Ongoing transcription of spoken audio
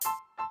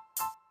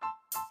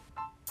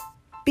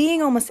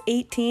Being almost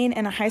 18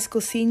 and a high school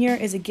senior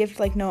is a gift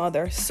like no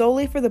other,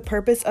 solely for the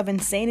purpose of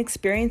insane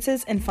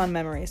experiences and fun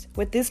memories.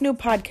 With this new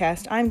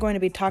podcast, I'm going to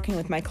be talking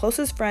with my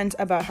closest friends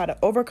about how to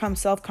overcome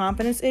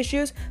self-confidence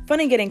issues,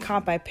 funny getting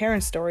caught by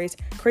parents stories,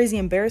 crazy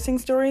embarrassing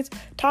stories,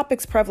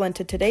 topics prevalent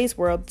to today's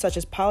world such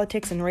as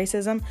politics and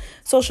racism,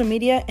 social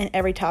media, and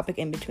every topic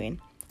in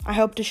between. I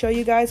hope to show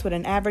you guys what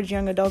an average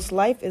young adult's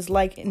life is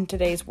like in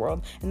today's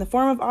world in the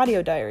form of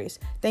audio diaries.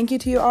 Thank you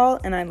to you all,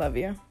 and I love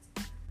you.